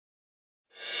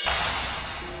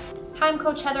Hi, I'm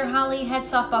Coach Heather Holly, head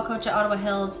softball coach at Ottawa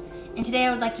Hills, and today I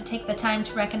would like to take the time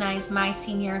to recognize my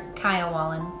senior, Kaya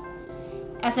Wallen.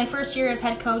 As my first year as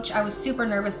head coach, I was super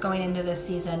nervous going into this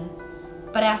season,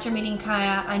 but after meeting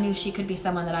Kaya, I knew she could be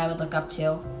someone that I would look up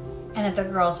to, and that the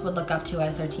girls would look up to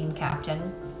as their team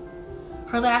captain.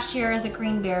 Her last year as a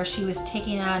Green Bear, she was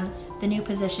taking on the new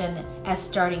position as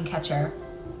starting catcher.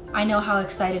 I know how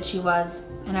excited she was,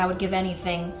 and I would give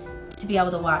anything to be able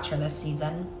to watch her this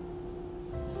season.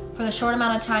 For the short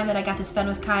amount of time that I got to spend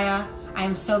with Kaya, I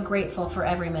am so grateful for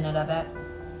every minute of it.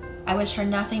 I wish her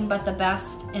nothing but the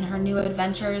best in her new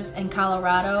adventures in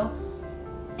Colorado,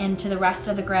 and to the rest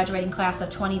of the graduating class of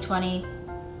 2020,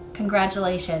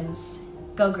 congratulations.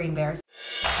 Go Green Bears.